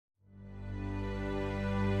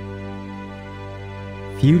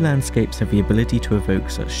Few landscapes have the ability to evoke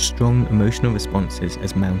such strong emotional responses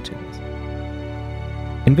as mountains.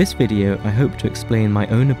 In this video, I hope to explain my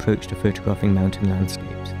own approach to photographing mountain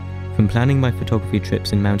landscapes, from planning my photography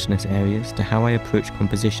trips in mountainous areas to how I approach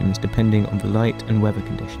compositions depending on the light and weather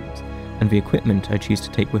conditions, and the equipment I choose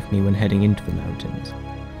to take with me when heading into the mountains.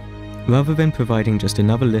 Rather than providing just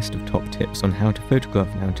another list of top tips on how to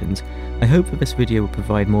photograph mountains, I hope that this video will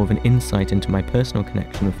provide more of an insight into my personal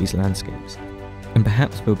connection with these landscapes, and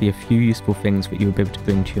perhaps there will be a few useful things that you will be able to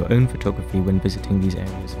bring to your own photography when visiting these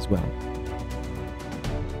areas as well.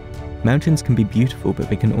 Mountains can be beautiful, but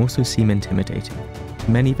they can also seem intimidating.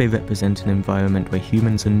 To many, they represent an environment where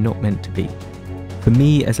humans are not meant to be. For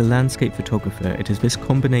me, as a landscape photographer, it is this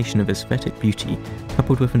combination of aesthetic beauty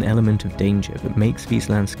coupled with an element of danger that makes these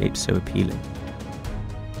landscapes so appealing.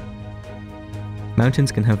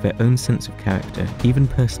 Mountains can have their own sense of character, even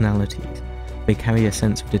personalities. They carry a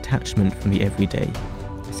sense of detachment from the everyday,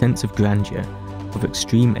 a sense of grandeur, of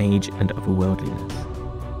extreme age and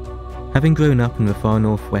otherworldliness. Having grown up in the far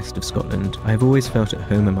northwest of Scotland, I have always felt at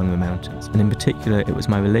home among the mountains, and in particular it was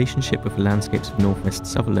my relationship with the landscapes of northwest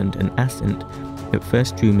Sutherland and Assynt that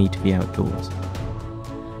first drew me to the outdoors.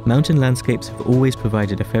 Mountain landscapes have always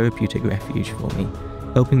provided a therapeutic refuge for me,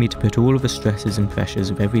 helping me to put all of the stresses and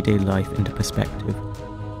pressures of everyday life into perspective.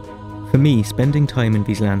 For me, spending time in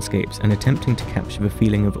these landscapes and attempting to capture the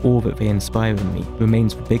feeling of awe that they inspire in me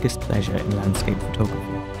remains the biggest pleasure in landscape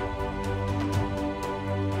photography.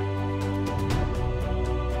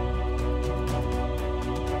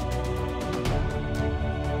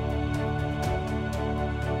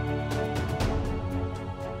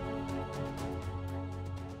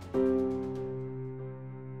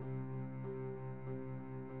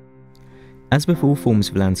 As with all forms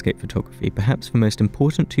of landscape photography, perhaps the most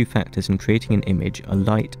important two factors in creating an image are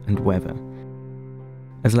light and weather.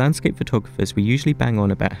 As landscape photographers, we usually bang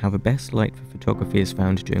on about how the best light for photography is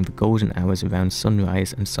found during the golden hours around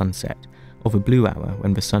sunrise and sunset, or the blue hour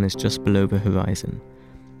when the sun is just below the horizon.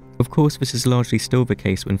 Of course, this is largely still the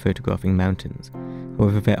case when photographing mountains.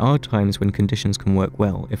 However, there are times when conditions can work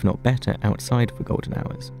well, if not better, outside of the golden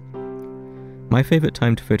hours. My favourite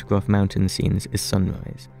time to photograph mountain scenes is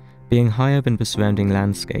sunrise. Being higher than the surrounding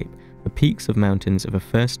landscape, the peaks of mountains are the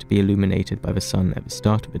first to be illuminated by the sun at the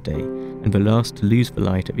start of the day, and the last to lose the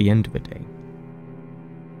light at the end of the day.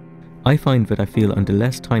 I find that I feel under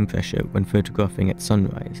less time pressure when photographing at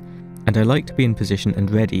sunrise, and I like to be in position and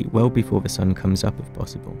ready well before the sun comes up if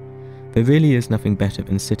possible. There really is nothing better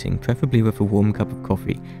than sitting, preferably with a warm cup of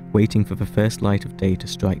coffee, waiting for the first light of day to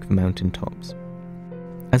strike the mountain tops.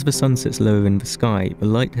 As the sun sits lower in the sky, the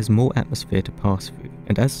light has more atmosphere to pass through,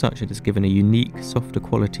 and as such it is given a unique, softer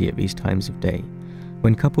quality at these times of day.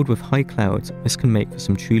 When coupled with high clouds, this can make for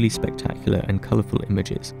some truly spectacular and colourful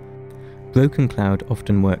images. Broken cloud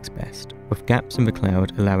often works best, with gaps in the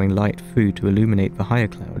cloud allowing light through to illuminate the higher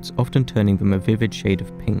clouds, often turning them a vivid shade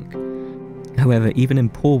of pink. However, even in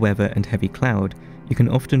poor weather and heavy cloud, you can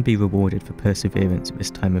often be rewarded for perseverance at this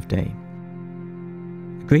time of day.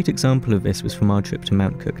 A great example of this was from our trip to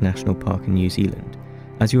Mount Cook National Park in New Zealand.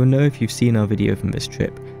 As you will know if you've seen our video from this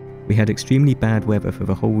trip, we had extremely bad weather for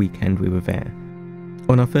the whole weekend we were there.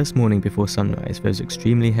 On our first morning before sunrise, there was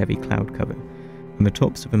extremely heavy cloud cover, and the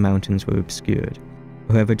tops of the mountains were obscured.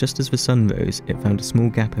 However, just as the sun rose, it found a small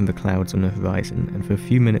gap in the clouds on the horizon, and for a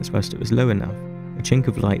few minutes whilst it was low enough, a chink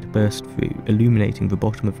of light burst through, illuminating the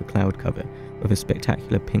bottom of the cloud cover with a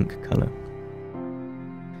spectacular pink colour.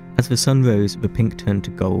 As the sun rose, the pink turned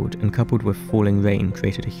to gold, and coupled with falling rain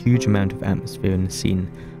created a huge amount of atmosphere in the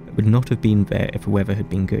scene that would not have been there if the weather had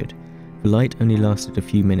been good. The light only lasted a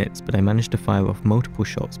few minutes, but I managed to fire off multiple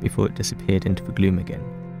shots before it disappeared into the gloom again.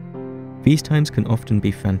 These times can often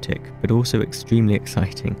be frantic, but also extremely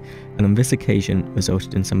exciting, and on this occasion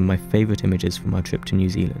resulted in some of my favourite images from our trip to New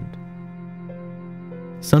Zealand.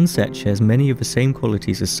 Sunset shares many of the same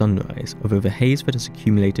qualities as sunrise, although the haze that is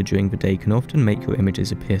accumulated during the day can often make your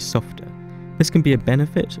images appear softer. This can be a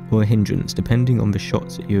benefit or a hindrance depending on the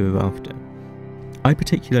shots that you are after. I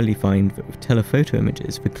particularly find that with telephoto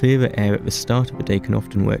images, the clearer air at the start of the day can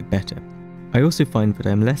often work better. I also find that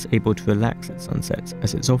I am less able to relax at sunsets,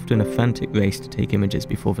 as it's often a frantic race to take images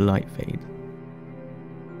before the light fades.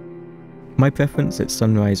 My preference at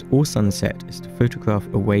sunrise or sunset is to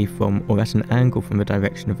photograph away from or at an angle from the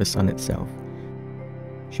direction of the sun itself.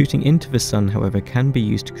 Shooting into the sun, however, can be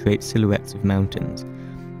used to create silhouettes of mountains.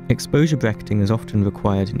 Exposure bracketing is often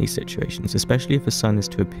required in these situations, especially if the sun is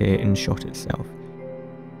to appear in shot itself.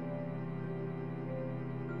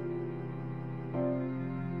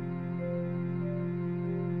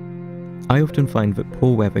 I often find that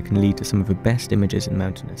poor weather can lead to some of the best images in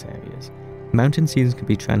mountainous areas. Mountain scenes can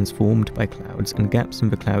be transformed by clouds, and gaps in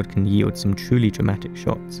the cloud can yield some truly dramatic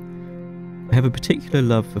shots. I have a particular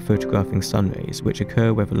love for photographing sun rays, which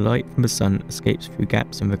occur where the light from the sun escapes through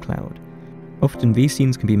gaps in the cloud. Often these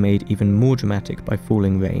scenes can be made even more dramatic by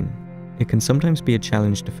falling rain. It can sometimes be a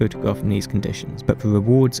challenge to photograph in these conditions, but the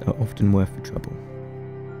rewards are often worth the trouble.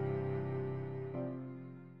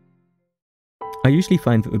 I usually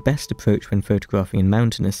find that the best approach when photographing in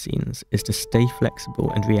mountainous scenes is to stay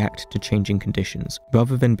flexible and react to changing conditions,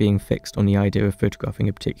 rather than being fixed on the idea of photographing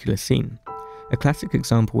a particular scene. A classic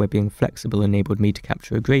example where being flexible enabled me to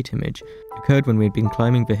capture a great image occurred when we had been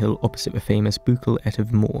climbing the hill opposite the famous Buchel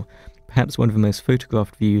Etive Moor, perhaps one of the most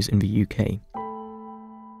photographed views in the UK.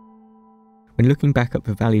 When looking back up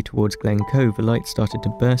the valley towards Glen Cove, the light started to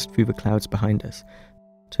burst through the clouds behind us.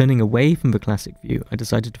 Turning away from the classic view, I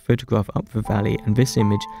decided to photograph up the valley, and this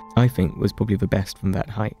image, I think, was probably the best from that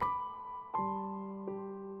hike.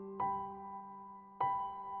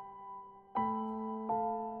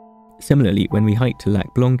 Similarly, when we hiked to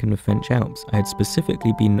Lac Blanc in the French Alps, I had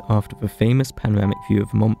specifically been after the famous panoramic view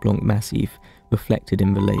of Mont Blanc Massif reflected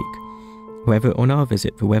in the lake. However, on our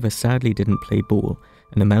visit, the weather sadly didn't play ball,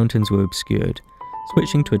 and the mountains were obscured.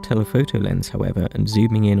 Switching to a telephoto lens, however, and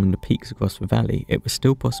zooming in on the peaks across the valley, it was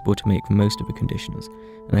still possible to make the most of the conditions,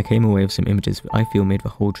 and I came away with some images that I feel made the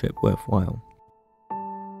whole trip worthwhile.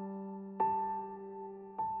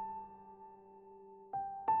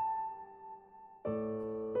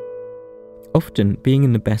 Often, being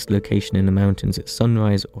in the best location in the mountains at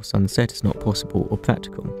sunrise or sunset is not possible or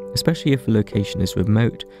practical, especially if the location is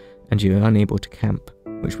remote and you are unable to camp,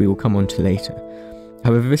 which we will come on to later.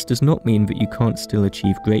 However, this does not mean that you can't still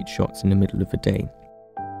achieve great shots in the middle of the day.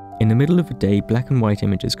 In the middle of the day, black and white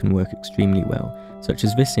images can work extremely well, such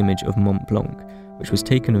as this image of Mont Blanc, which was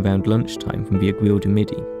taken around lunchtime from the Aiguille du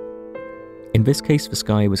Midi. In this case, the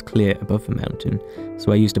sky was clear above the mountain,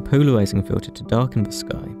 so I used a polarizing filter to darken the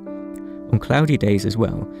sky. On cloudy days as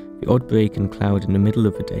well, the odd break in cloud in the middle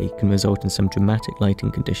of the day can result in some dramatic lighting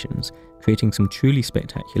conditions, creating some truly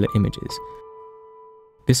spectacular images.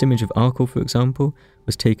 This image of Arkle, for example,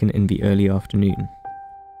 was taken in the early afternoon.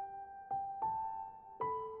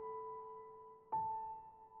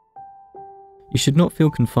 You should not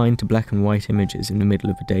feel confined to black and white images in the middle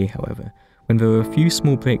of the day, however. When there are a few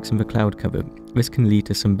small breaks in the cloud cover, this can lead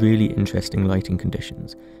to some really interesting lighting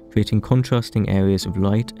conditions, creating contrasting areas of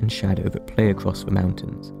light and shadow that play across the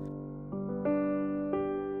mountains.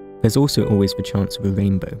 There's also always the chance of a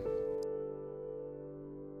rainbow.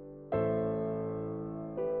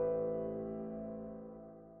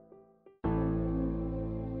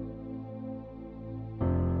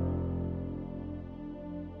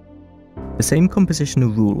 The same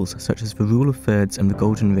compositional rules, such as the rule of thirds and the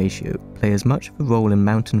golden ratio, play as much of a role in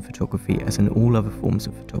mountain photography as in all other forms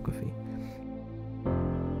of photography.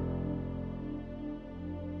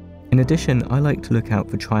 In addition, I like to look out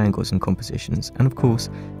for triangles in compositions, and of course,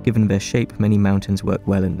 given their shape, many mountains work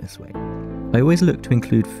well in this way. I always look to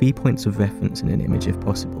include 3 points of reference in an image if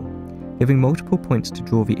possible, giving multiple points to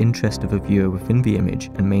draw the interest of a viewer within the image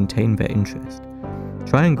and maintain their interest.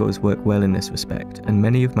 Triangles work well in this respect, and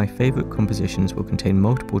many of my favourite compositions will contain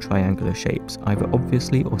multiple triangular shapes, either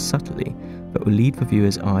obviously or subtly, that will lead the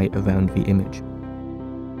viewer's eye around the image.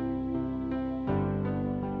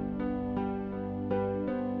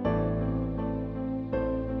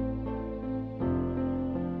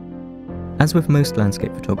 As with most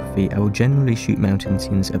landscape photography, I will generally shoot mountain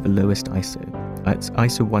scenes at the lowest ISO, at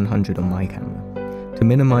ISO 100 on my camera, to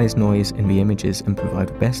minimise noise in the images and provide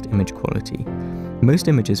the best image quality. Most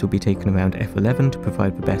images will be taken around f11 to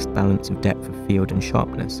provide the best balance of depth of field and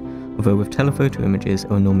sharpness, although with telephoto images I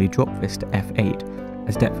will normally drop this to f8,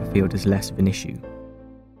 as depth of field is less of an issue.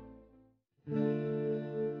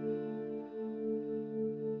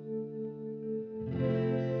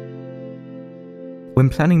 When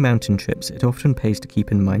planning mountain trips, it often pays to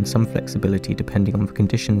keep in mind some flexibility depending on the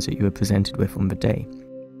conditions that you are presented with on the day.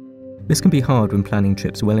 This can be hard when planning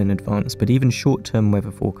trips well in advance, but even short-term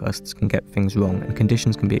weather forecasts can get things wrong, and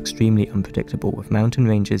conditions can be extremely unpredictable, with mountain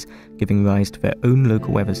ranges giving rise to their own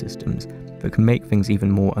local weather systems that can make things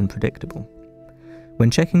even more unpredictable.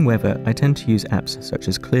 When checking weather, I tend to use apps such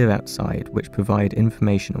as Clear Outside, which provide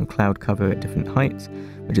information on cloud cover at different heights,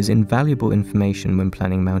 which is invaluable information when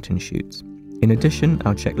planning mountain shoots. In addition,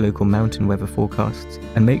 I'll check local mountain weather forecasts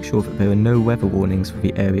and make sure that there are no weather warnings for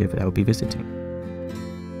the area that I'll be visiting.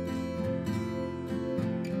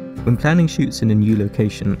 When planning shoots in a new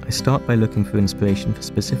location, I start by looking for inspiration for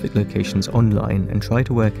specific locations online and try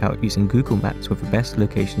to work out using Google Maps where the best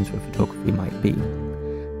locations for photography might be.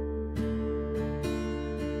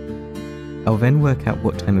 I'll then work out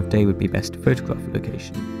what time of day would be best to photograph a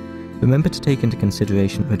location. Remember to take into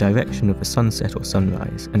consideration the direction of the sunset or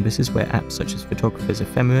sunrise, and this is where apps such as Photographer's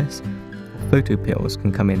Ephemeris or PhotoPills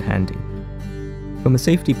can come in handy. From a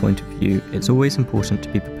safety point of view, it's always important to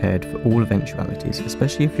be prepared for all eventualities,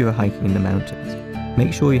 especially if you are hiking in the mountains.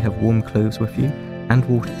 Make sure you have warm clothes with you and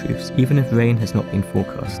waterproofs, even if rain has not been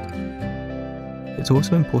forecast. It's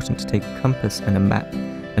also important to take a compass and a map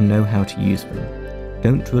and know how to use them.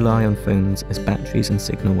 Don't rely on phones, as batteries and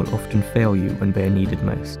signal will often fail you when they are needed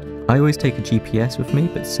most. I always take a GPS with me,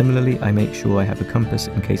 but similarly I make sure I have a compass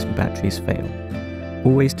in case the batteries fail.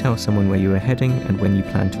 Always tell someone where you are heading and when you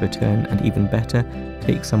plan to return, and even better,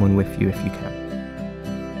 take someone with you if you can.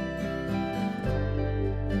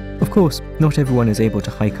 Of course, not everyone is able to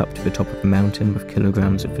hike up to the top of a mountain with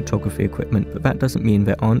kilograms of photography equipment, but that doesn't mean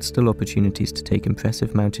there aren't still opportunities to take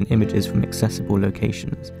impressive mountain images from accessible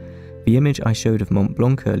locations. The image I showed of Mont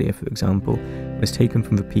Blanc earlier, for example, was taken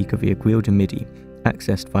from the peak of the Aiguille du Midi,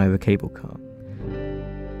 accessed via a cable car.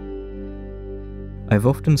 I've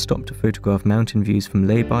often stopped to photograph mountain views from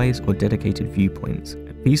laybys or dedicated viewpoints.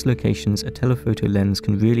 At these locations, a telephoto lens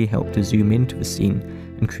can really help to zoom into the scene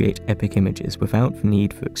and create epic images without the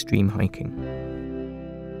need for extreme hiking.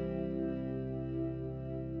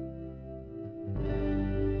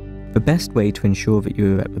 The best way to ensure that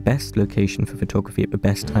you are at the best location for photography at the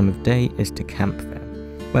best time of day is to camp there.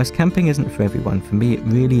 Whereas camping isn't for everyone, for me it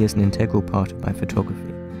really is an integral part of my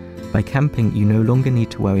photography. By camping, you no longer need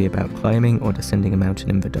to worry about climbing or descending a mountain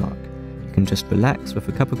in the dark. You can just relax with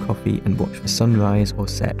a cup of coffee and watch the sunrise or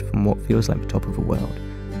set from what feels like the top of the world,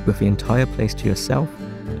 with the entire place to yourself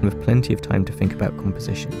and with plenty of time to think about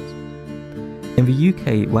compositions. In the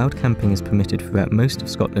UK, wild camping is permitted throughout most of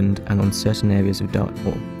Scotland and on certain areas of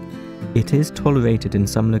Dartmoor. It is tolerated in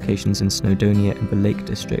some locations in Snowdonia and the Lake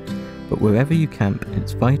District, but wherever you camp,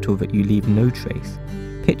 it's vital that you leave no trace.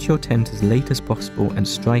 Pitch your tent as late as possible and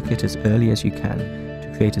strike it as early as you can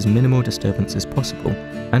to create as minimal disturbance as possible,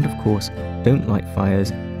 and of course, don't light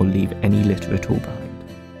fires or leave any litter at all behind.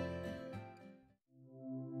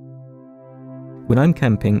 When I'm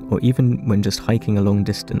camping, or even when just hiking a long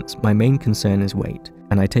distance, my main concern is weight,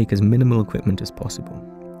 and I take as minimal equipment as possible.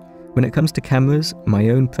 When it comes to cameras, my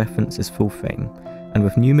own preference is full frame, and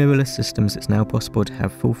with new mirrorless systems it's now possible to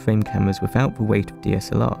have full frame cameras without the weight of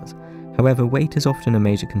DSLRs. However, weight is often a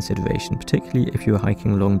major consideration, particularly if you are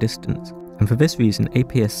hiking a long distance, and for this reason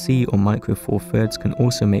APS-C or Micro Four Thirds can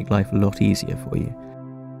also make life a lot easier for you.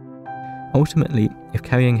 Ultimately, if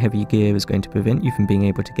carrying heavy gear is going to prevent you from being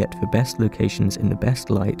able to get to the best locations in the best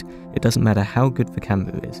light, it doesn't matter how good the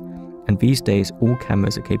camera is. And these days, all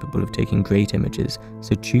cameras are capable of taking great images,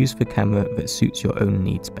 so choose the camera that suits your own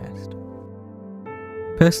needs best.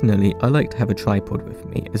 Personally, I like to have a tripod with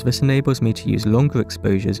me, as this enables me to use longer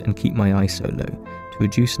exposures and keep my ISO low, to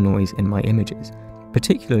reduce noise in my images,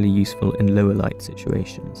 particularly useful in lower light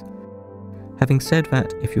situations. Having said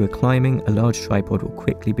that, if you are climbing, a large tripod will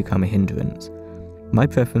quickly become a hindrance. My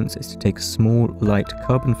preference is to take a small, light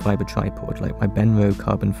carbon fibre tripod like my Benro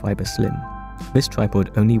Carbon Fibre Slim. This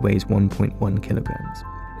tripod only weighs 1.1 kilograms.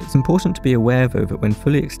 It's important to be aware though that when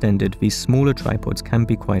fully extended, these smaller tripods can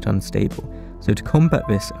be quite unstable, so to combat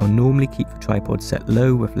this I'll normally keep the tripod set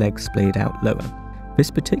low with legs splayed out lower.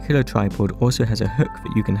 This particular tripod also has a hook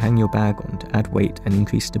that you can hang your bag on to add weight and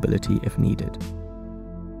increase stability if needed.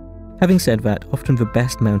 Having said that, often the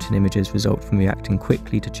best mountain images result from reacting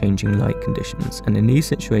quickly to changing light conditions, and in these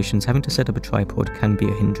situations having to set up a tripod can be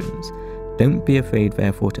a hindrance. Don't be afraid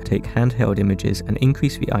therefore to take handheld images and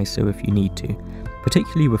increase the ISO if you need to.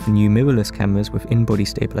 Particularly with new mirrorless cameras with in-body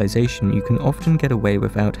stabilization, you can often get away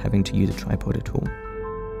without having to use a tripod at all.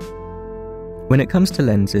 When it comes to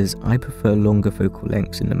lenses, I prefer longer focal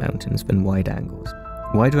lengths in the mountains than wide angles.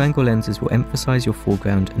 Wider angle lenses will emphasize your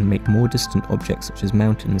foreground and make more distant objects such as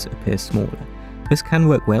mountains appear smaller. This can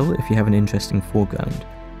work well if you have an interesting foreground,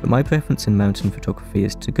 but my preference in mountain photography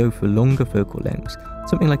is to go for longer focal lengths.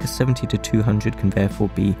 Something like a 70-200 can therefore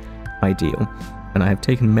be ideal, and I have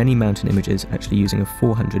taken many mountain images actually using a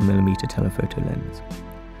 400mm telephoto lens.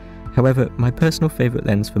 However, my personal favourite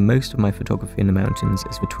lens for most of my photography in the mountains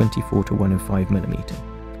is the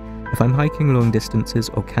 24-105mm. If I'm hiking long distances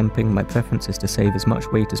or camping, my preference is to save as much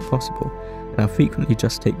weight as possible, and I'll frequently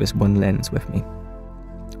just take this one lens with me.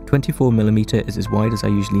 24mm is as wide as I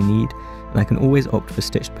usually need, and I can always opt for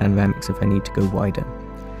stitched panoramics if I need to go wider.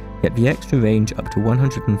 Yet the extra range up to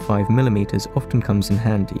 105mm often comes in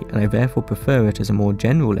handy, and I therefore prefer it as a more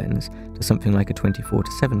general lens to something like a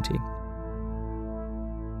 24-70.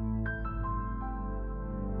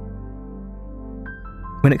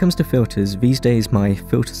 When it comes to filters, these days my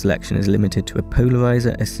filter selection is limited to a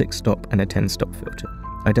polarizer, a 6-stop and a 10-stop filter.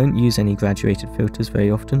 I don't use any graduated filters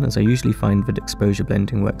very often, as I usually find that exposure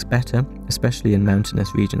blending works better, especially in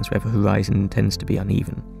mountainous regions where the horizon tends to be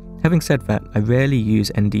uneven. Having said that, I rarely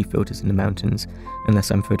use ND filters in the mountains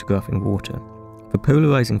unless I'm photographing water. The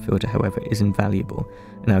polarizing filter, however, is invaluable,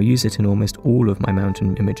 and I'll use it in almost all of my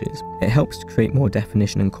mountain images. It helps to create more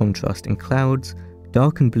definition and contrast in clouds,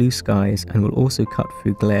 dark and blue skies, and will also cut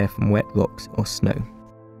through glare from wet rocks or snow.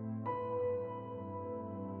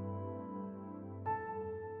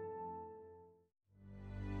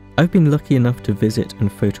 I've been lucky enough to visit and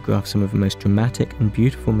photograph some of the most dramatic and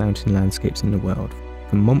beautiful mountain landscapes in the world,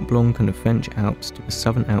 from Mont Blanc and the French Alps to the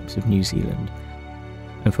Southern Alps of New Zealand,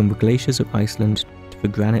 and from the glaciers of Iceland to the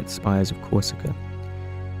granite spires of Corsica.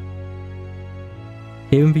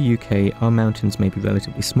 Here in the UK, our mountains may be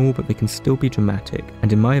relatively small, but they can still be dramatic,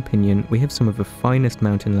 and in my opinion, we have some of the finest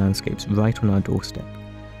mountain landscapes right on our doorstep.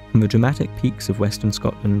 From the dramatic peaks of Western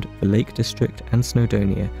Scotland, the Lake District and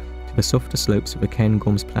Snowdonia, to the softer slopes of the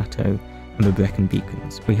Cairngorms Plateau and the Brecon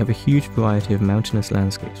Beacons, we have a huge variety of mountainous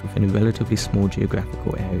landscapes within a relatively small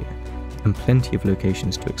geographical area, and plenty of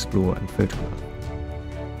locations to explore and photograph.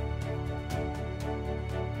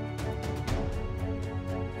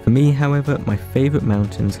 For me, however, my favourite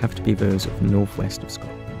mountains have to be those of the northwest of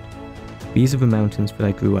Scotland. These are the mountains that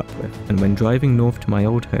I grew up with, and when driving north to my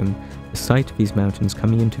old home, the sight of these mountains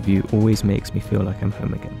coming into view always makes me feel like I'm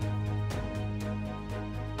home again.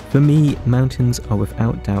 For me, mountains are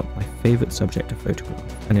without doubt my favourite subject to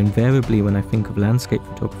photograph, and invariably when I think of landscape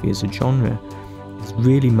photography as a genre, it's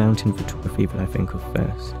really mountain photography that I think of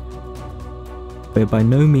first. They're by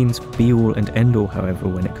no means be-all and end-all, however,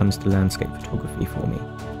 when it comes to landscape photography for me.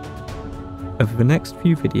 Over the next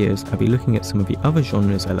few videos, I'll be looking at some of the other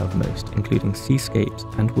genres I love most, including seascapes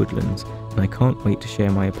and woodlands, and I can't wait to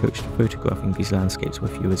share my approach to photographing these landscapes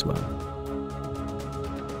with you as well.